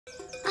Old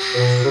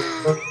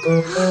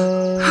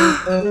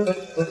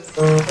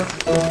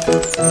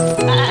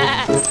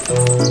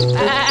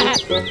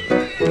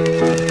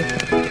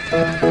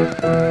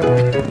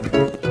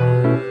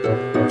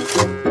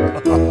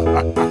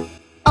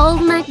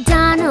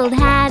MacDonald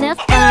had a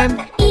farm,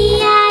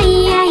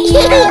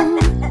 E-I-E-I-O.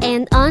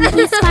 And on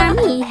his farm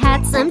he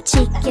had some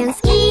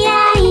chickens,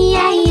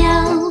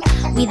 E-I-E-I-O.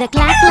 With a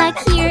clack-clack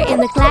here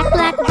and a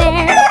clack-clack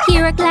there,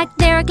 here a clack,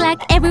 there a clack,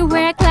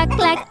 everywhere a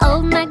clack-clack.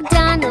 Old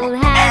MacDonald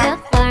had a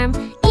farm,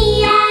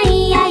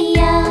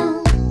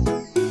 E-I-E-I-O.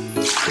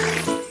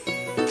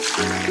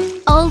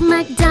 Old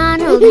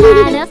MacDonald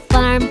had a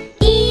farm,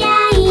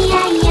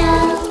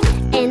 E-I-E-I-O.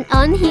 And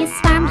on his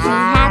farm he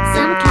had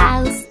some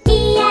cows,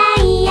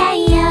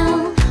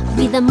 E-I-E-I-O.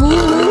 With a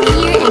moo-moo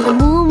here and a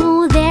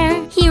moo-moo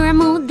there, here a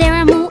moo, there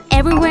a moo,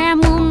 everywhere a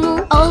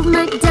moo-moo. Old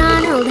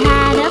MacDonald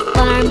had a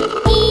farm,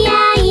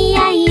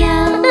 E-I-E-I-O.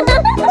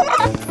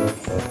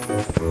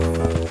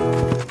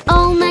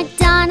 Old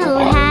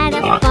MacDonald had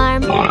a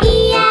farm,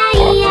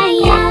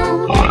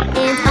 E-I-E-I-O.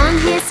 And on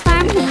his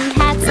farm he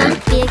had some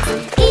pigs,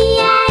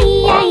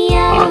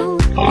 E-I-E-I-O.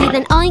 With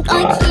an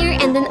oink-oink here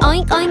and an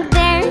oink-oink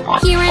there,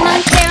 here an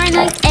oink, there an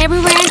oink,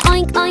 everywhere an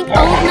oink-oink.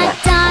 Old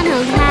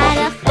MacDonald had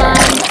a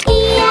farm,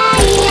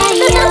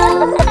 E-I-E-I-O.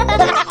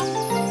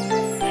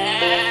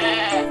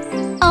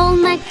 Old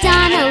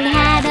MacDonald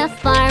had a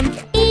farm,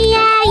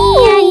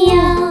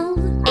 E-I-E-I-O.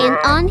 And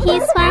on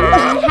his farm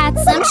he had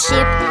some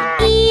sheep,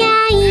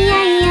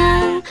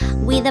 E-I-E-I-O.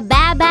 With a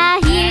ba-ba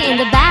here and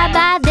a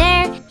ba-ba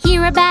there,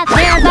 here a ba,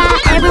 there a ba,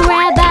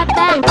 everywhere a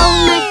ba-ba. Old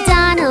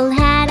MacDonald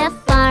had a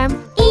farm,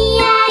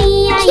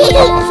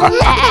 E-I-E-I-O.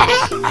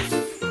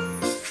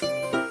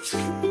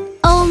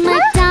 Old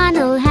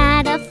MacDonald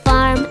had a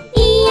farm,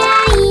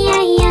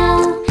 E-I-E-I-O.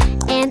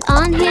 And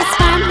on his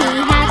farm he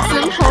had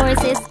some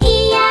horses,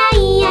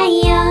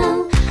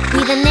 E-I-E-I-O.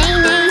 With a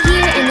neigh-neigh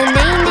here and a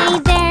neigh-neigh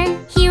there,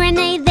 here a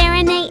neigh, there a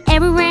neigh,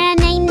 everywhere a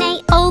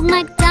neigh-neigh. Old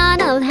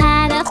MacDonald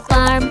had a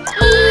farm,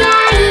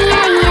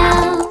 E-I-E-I-O.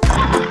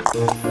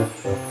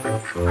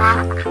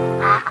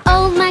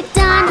 Old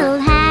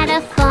MacDonald had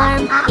a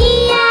farm,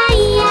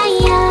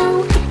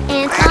 E-I-E-I-O.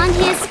 And on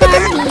his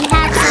farm he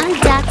had some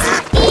ducks,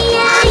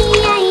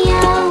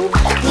 E-I-E-I-O.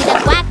 With a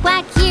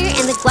quack-quack here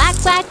and a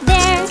quack-quack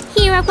there,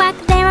 here a quack,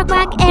 there a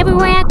quack,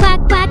 everywhere a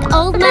quack-quack.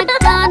 Old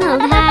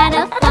MacDonald had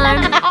a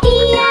farm,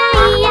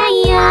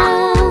 E-I-E-I-O.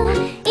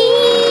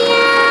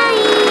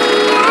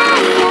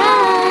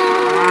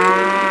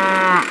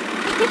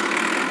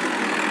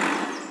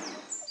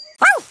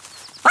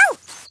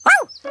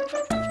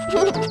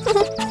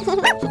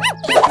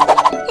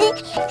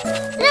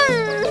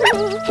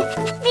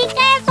 Be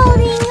careful,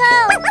 Ringo!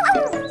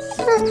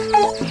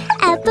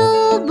 A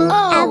boo-boo, a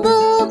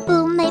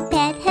boo-boo, my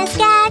pet has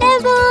got a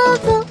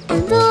boo-boo. A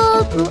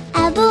boo-boo,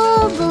 a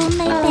boo-boo,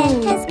 my pet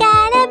has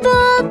got a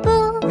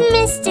boo-boo.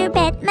 Mr.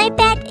 Pet, my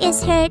pet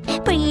is hurt.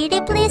 Pretty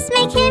please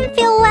make him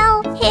feel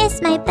well.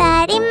 He's my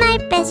buddy, my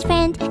best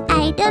friend.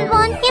 I don't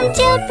want him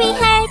to be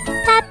hurt.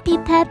 Puppy,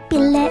 puppy,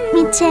 let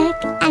me check.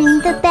 I'm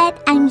the vet,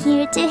 I'm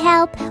here to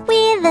help.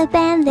 With a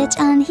bandage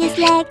on his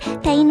leg,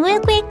 pain will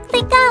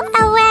quickly go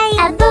away.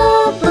 A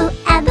boo-boo,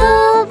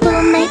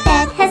 my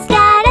pet has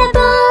got a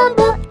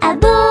boo-boo. A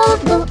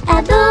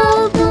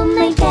boo-boo,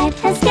 my pet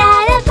has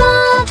got a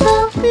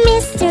boo-boo.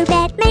 Mr.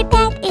 Vet, my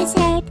pet is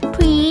hurt.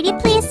 Pretty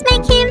please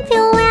make him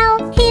feel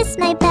well. He's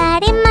my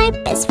buddy, my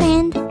best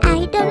friend.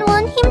 I don't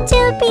want him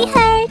to be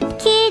hurt.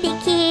 Kitty,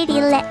 kitty,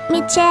 let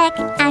me check.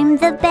 I'm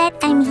the vet,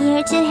 I'm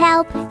here to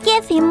help.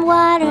 Give him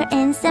water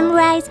and some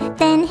rice,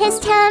 then his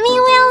tummy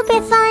will be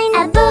fine.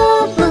 A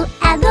boo-boo,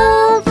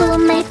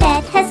 my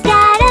pet has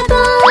got a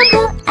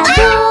boo-boo.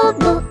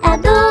 A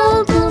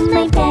boo-boo,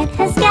 my pet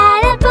has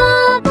got a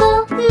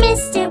boo-boo.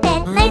 Mr.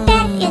 Pet, my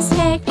pet is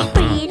hurt.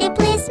 Pretty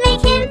please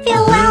make him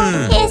feel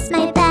well. He's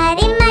my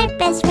buddy, my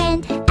best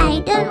friend. I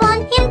don't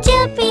want him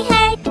to be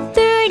hurt.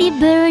 Birdie,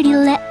 birdie,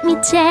 let me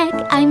check.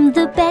 I'm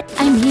the vet,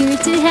 I'm here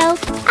to help.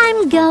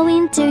 I'm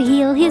going to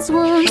heal his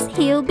wounds.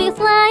 He'll be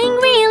flying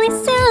really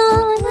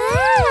soon.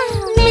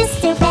 Wow!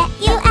 Mr. Pet,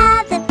 you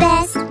are the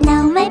best.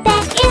 Now my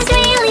pet is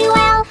really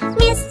well.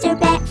 Mr.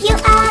 Pet, you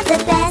are the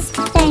best.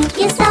 Thank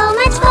you so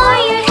much for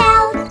your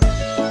help.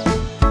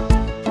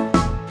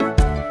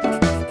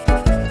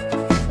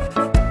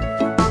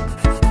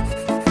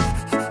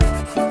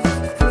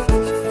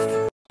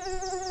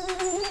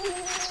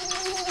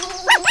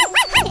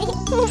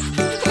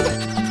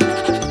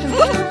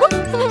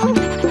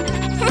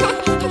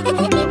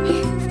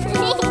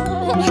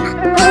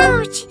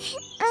 Ouch!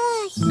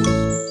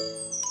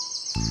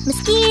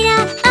 Mosquito,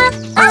 oh,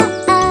 oh,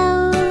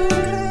 oh.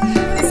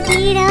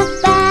 Mosquito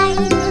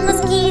bite,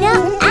 mosquito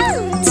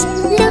ouch.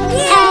 Look,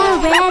 a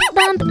red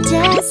bump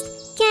just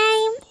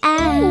came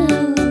out.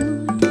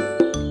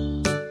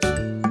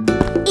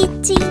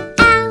 Itchy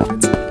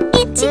ouch,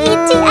 itchy,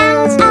 itchy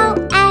ouch. Oh,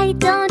 I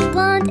don't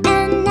want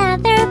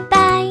another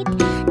bite.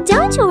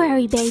 Don't you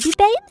worry, baby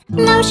babe.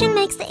 Lotion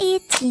makes the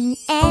itching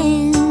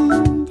end.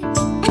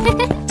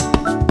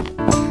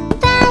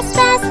 Buzz,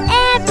 buzz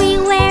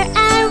everywhere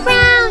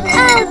around.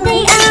 Oh,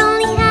 they are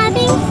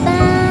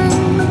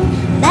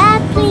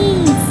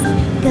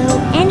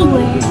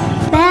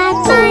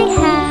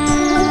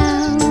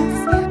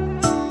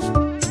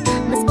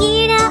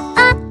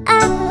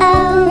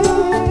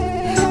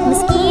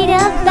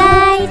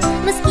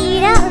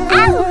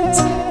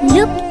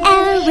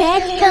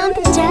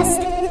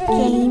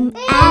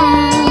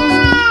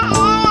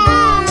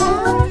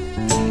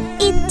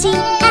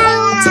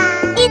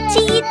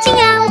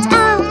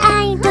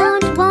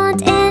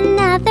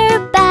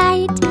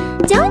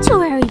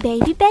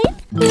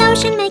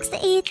lotion makes the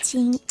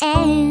itching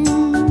end.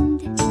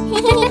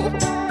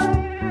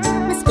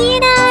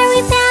 Mosquito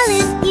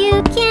repellent you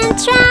can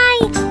try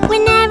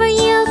whenever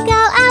you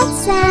go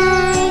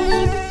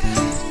outside.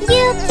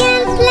 You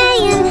can play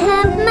and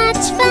have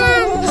much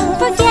fun.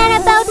 Forget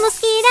about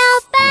mosquito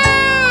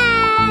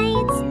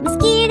bites.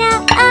 Mosquito,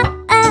 oh,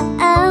 oh,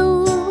 oh.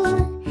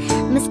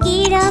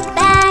 Mosquito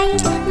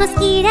bite,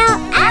 mosquito,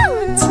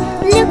 ouch!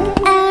 Look,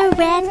 a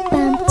red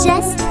bump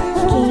just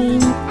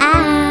came out.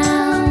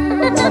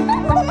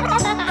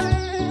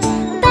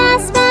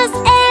 Buzz, buzz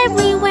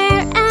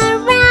everywhere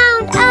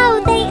around. Oh,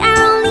 they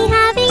are only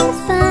having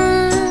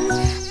fun.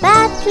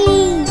 But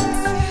please,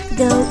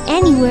 go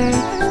anywhere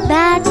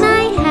but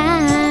my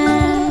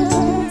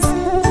house.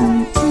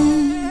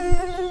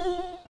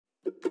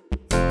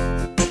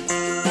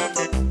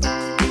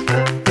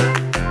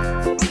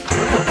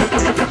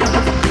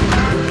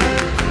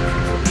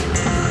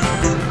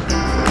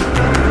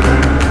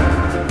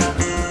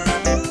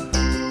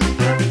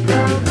 The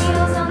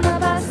wheels on the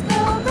bus go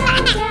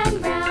round and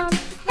round,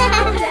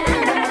 round and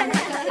round,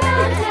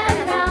 round and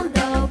round.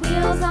 The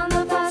wheels on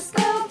the bus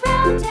go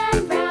round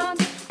and round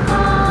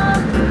all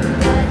through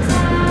the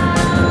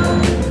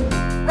town.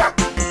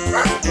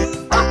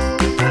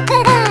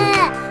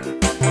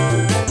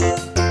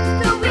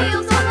 The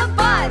wheels on the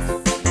bus.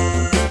 The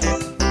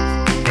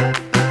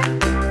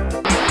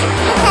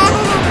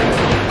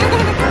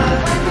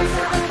wipers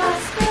on the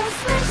bus go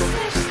swish,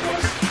 swish,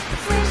 swish,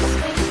 swish,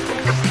 swish,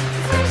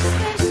 swish,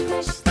 swish,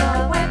 swish. The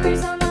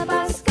wipers on